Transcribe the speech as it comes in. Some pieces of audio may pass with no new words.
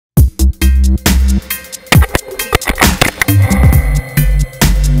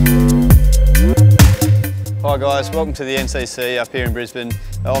guys, welcome to the NCC up here in Brisbane.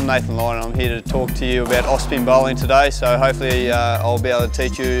 I'm Nathan Lyon and I'm here to talk to you about off-spin bowling today, so hopefully I'll be able to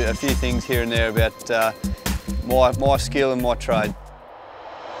teach you a few things here and there about my skill and my trade.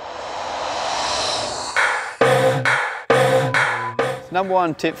 Number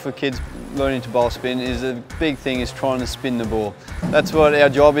one tip for kids learning to bowl spin is the big thing is trying to spin the ball. That's what our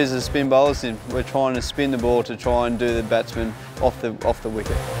job is as spin bowlers. We're trying to spin the ball to try and do the batsman off the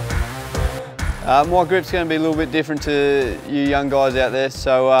wicket. My grip's going to be a little bit different to you young guys out there.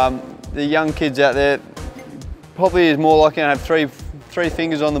 So the young kids out there probably is more likely to have three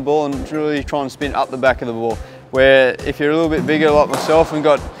fingers on the ball and really try and spin up the back of the ball. Where if you're a little bit bigger like myself and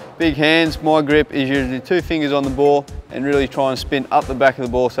got big hands, my grip is usually 2 fingers on the ball and really try and spin up the back of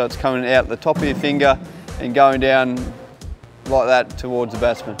the ball so it's coming out the top of your finger and going down like that towards the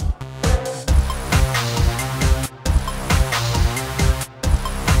batsman.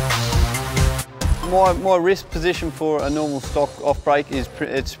 My wrist position for a normal stock off break is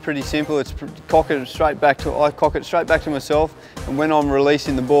it's pretty simple. It's I cock it straight back to myself, and when I'm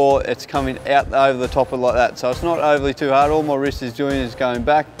releasing the ball, it's coming out over the top of like that. So it's not overly too hard. All my wrist is doing is going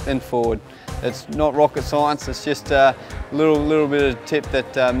back and forward. It's not rocket science. It's just a little bit of tip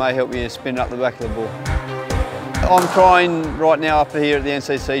that may help you spin up the back of the ball. I'm trying right now up here at the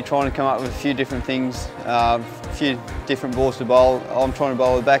NCC, trying to come up with a few different things, a few different balls to bowl. I'm trying to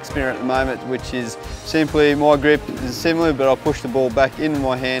bowl a back spinner at the moment, which is simply, my grip is similar, but I'll push the ball back into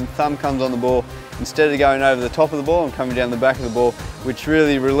my hand, thumb comes on the ball. Instead of going over the top of the ball, I'm coming down the back of the ball, which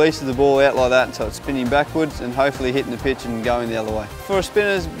really releases the ball out like that, so it's spinning backwards and hopefully hitting the pitch and going the other way. For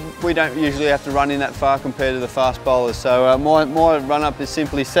spinners, we don't usually have to run in that far compared to the fast bowlers, so my run up is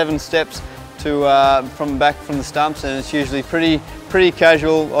simply 7 steps from the stumps, and it's usually pretty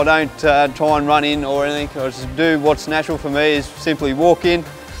casual. I don't try and run in or anything. I just do what's natural for me is simply walk in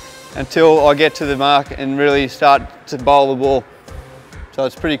until I get to the mark and really start to bowl the ball. So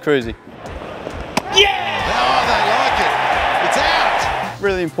it's pretty cruisy. Yeah! Oh, they like it. It's out!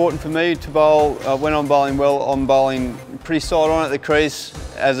 Really important for me to bowl, when I'm bowling well, I'm bowling pretty side on at the crease.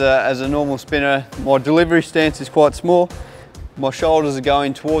 As a normal spinner, my delivery stance is quite small. My shoulders are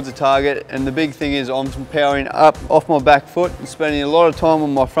going towards the target, and the big thing is I'm powering up off my back foot and spending a lot of time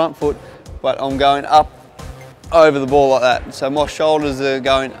on my front foot, but I'm going up over the ball like that. So my shoulders are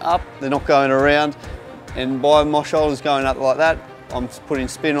going up, they're not going around, and by my shoulders going up like that, I'm putting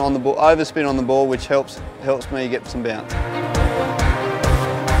spin on the ball, overspin on the ball, which helps me get some bounce.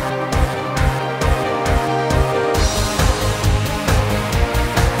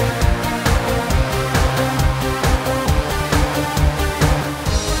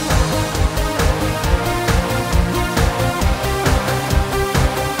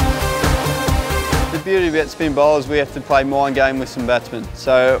 The beauty about spin bowlers, we have to play mind game with some batsmen.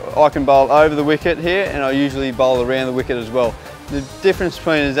 So I can bowl over the wicket here, and I usually bowl around the wicket as well. The difference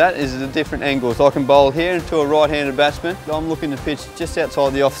between that is the different angles. I can bowl here into a right-handed batsman. I'm looking to pitch just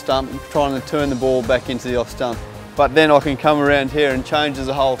outside the off stump and trying to turn the ball back into the off stump. But then I can come around here and changes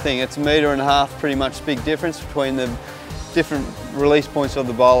the whole thing. It's 1.5 meters, pretty much big difference between the different release points of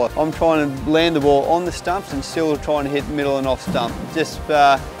the bowler. I'm trying to land the ball on the stumps and still trying to hit middle and off stump. Just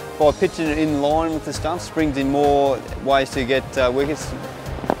by pitching it in line with the stumps brings in more ways to get wickets.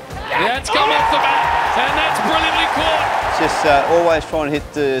 Yeah, it's come off the bat, and that's brilliantly caught. It's just always trying to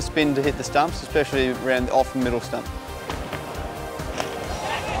hit the spin to hit the stumps, especially around the off and middle stump.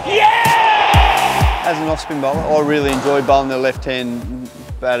 Yeah! As an off-spin bowler, I really enjoy bowling the left-hand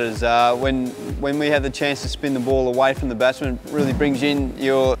batters. When we have the chance to spin the ball away from the batsman, it really brings in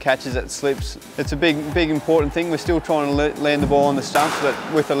your catches at slips. It's a big important thing. We're still trying to land the ball on the stumps, but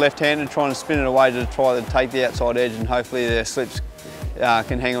with the left-hander trying to spin it away to try to take the outside edge, and hopefully their slips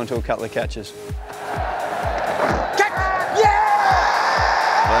can hang on to a couple of catches.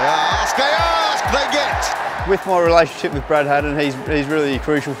 They get. With my relationship with Brad Haddon, he's really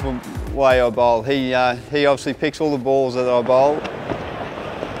crucial for the way I bowl. He obviously picks all the balls that I bowl.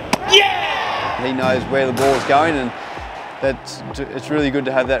 Yeah! He knows where the ball is going, and it's really good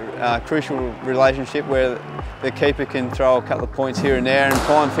to have that crucial relationship where the keeper can throw a couple of points here and there and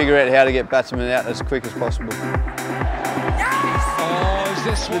try and figure out how to get batsmen out as quick as possible.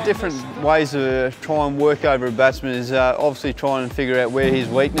 The different ways to try and work over a batsman is obviously trying to figure out where his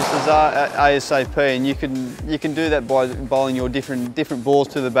weaknesses are at ASAP, and you can do that by bowling your different balls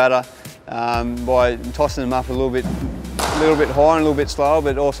to the batter, by tossing them up a little bit higher and a little bit slower,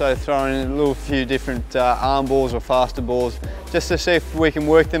 but also throwing in a few different arm balls or faster balls, just to see if we can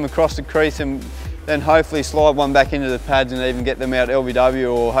work them across the crease and then hopefully slide one back into the pads and even get them out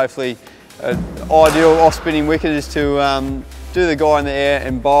LBW, or hopefully an ideal off-spinning wicket is to do the guy in the air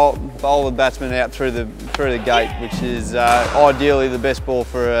and bowl the batsman out through the gate, which is ideally the best ball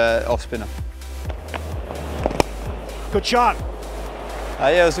for an off spinner. Good shot.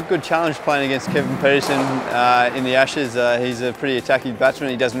 Yeah, it was a good challenge playing against Kevin Peterson in the Ashes. He's a pretty attacking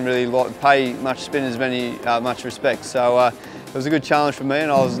batsman. He doesn't really pay much spinners much respect. So it was a good challenge for me,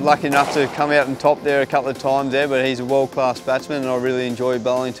 and I was lucky enough to come out and top there a couple of times there. But he's a world-class batsman, and I really enjoy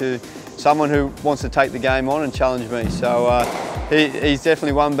bowling to someone who wants to take the game on and challenge me. So he's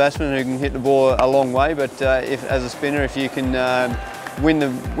definitely one batsman who can hit the ball a long way. But as a spinner, if you can win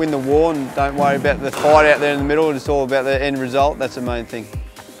the war and don't worry about the fight out there in the middle, it's all about the end result. That's the main thing.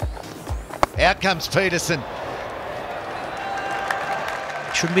 Out comes Peterson.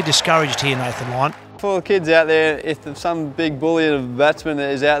 Shouldn't be discouraged here, Nathan Lyon. For the kids out there, if there's some big bully of a batsman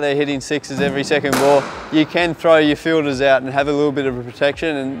that is out there hitting sixes every second ball, you can throw your fielders out and have a little bit of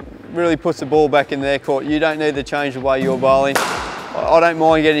protection, and really puts the ball back in their court. You don't need to change the way you're bowling. I don't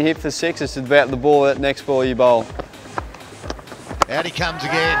mind getting hit for six, it's about the ball, that next ball you bowl. Out he comes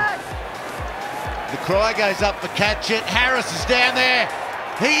again. The cry goes up for catch it. Harris is down there.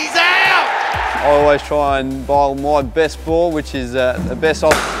 He's out! I always try and bowl my best ball, which is the best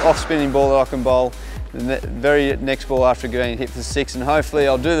off-spinning ball that I can bowl. The very next ball after getting hit for six, and hopefully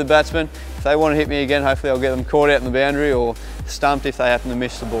I'll do the batsman. If they want to hit me again, hopefully I'll get them caught out in the boundary or stumped if they happen to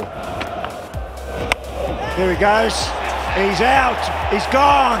miss the ball. Here he goes. He's out. He's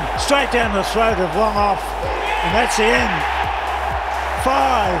gone. Straight down the throat of long off. And that's the end.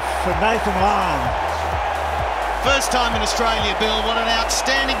 5 for Nathan Lyon. First time in Australia, Bill. What an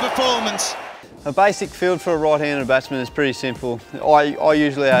outstanding performance. A basic field for a right-handed batsman is pretty simple. I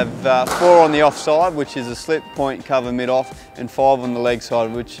usually have 4 on the offside, which is a slip, point, cover, mid-off, and 5 on the leg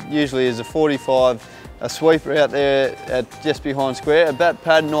side, which usually is a 45, a sweeper out there at just behind square, a bat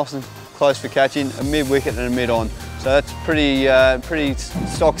pad nice and close for catching, a mid-wicket and a mid-on. So that's pretty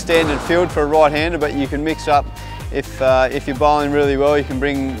stock standard field for a right-hander, but you can mix up. If you're bowling really well, you can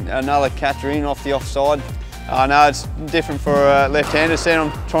bring another catcher in off the offside. I know it's different for a left-hander. Say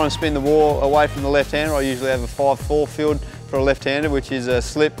I'm trying to spin the ball away from the left-hander, I usually have a 5-4 field for a left-hander, which is a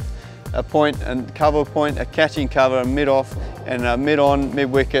slip, a point, and cover point, a catching cover, a mid-off, and a mid-on,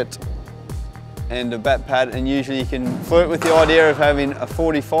 mid-wicket, and a bat pad. And usually you can flirt with the idea of having a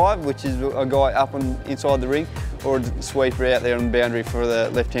 45, which is a guy up and inside the ring, or a sweeper out there on the boundary for the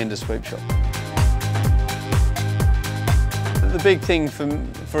left-hander sweep shot. The big thing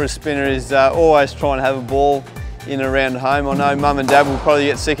for a spinner is always trying to have a ball in and around home. I know Mum and Dad will probably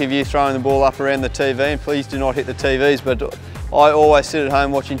get sick of you throwing the ball up around the TV, and please do not hit the TVs, but I always sit at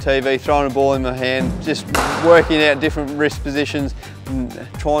home watching TV, throwing a ball in my hand, just working out different wrist positions and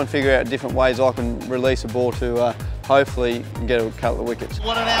try and figure out different ways I can release a ball to hopefully get a couple of wickets.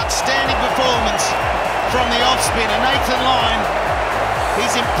 What an outstanding performance from the off-spinner, Nathan Lyon.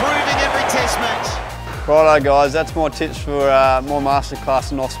 He's improving every test match. Righto guys, that's my tips for my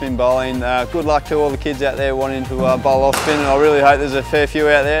masterclass in off-spin bowling. Good luck to all the kids out there wanting to bowl off-spin, and I really hope there's a fair few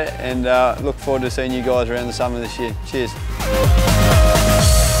out there, and look forward to seeing you guys around the summer this year. Cheers.